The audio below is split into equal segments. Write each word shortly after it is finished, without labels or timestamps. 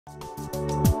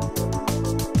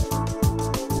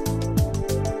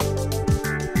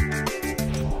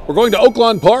We're going to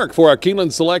Oaklawn Park for our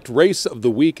Keeneland Select Race of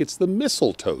the Week. It's the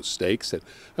Mistletoe Stakes, and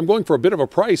I'm going for a bit of a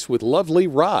price with Lovely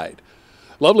Ride.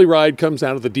 Lovely Ride comes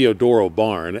out of the Diodoro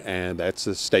barn, and that's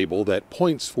a stable that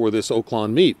points for this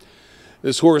Oaklawn meet.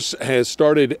 This horse has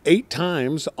started 8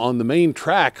 times on the main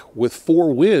track with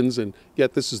 4 wins, and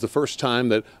yet this is the first time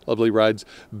that Lovely Ride's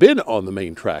been on the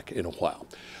main track in a while.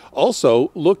 Also,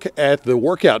 look at the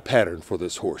workout pattern for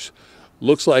this horse.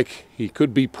 Looks like he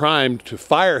could be primed to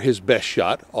fire his best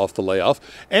shot off the layoff,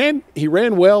 and he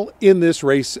ran well in this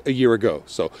race a year ago.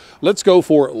 So let's go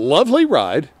for Lovely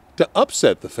Ride to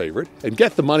upset the favorite and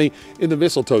get the money in the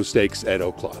Mistletoe Stakes at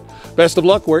Oaklawn. Best of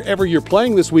luck wherever you're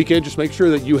playing this weekend. Just make sure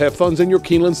that you have funds in your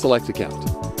Keeneland Select account.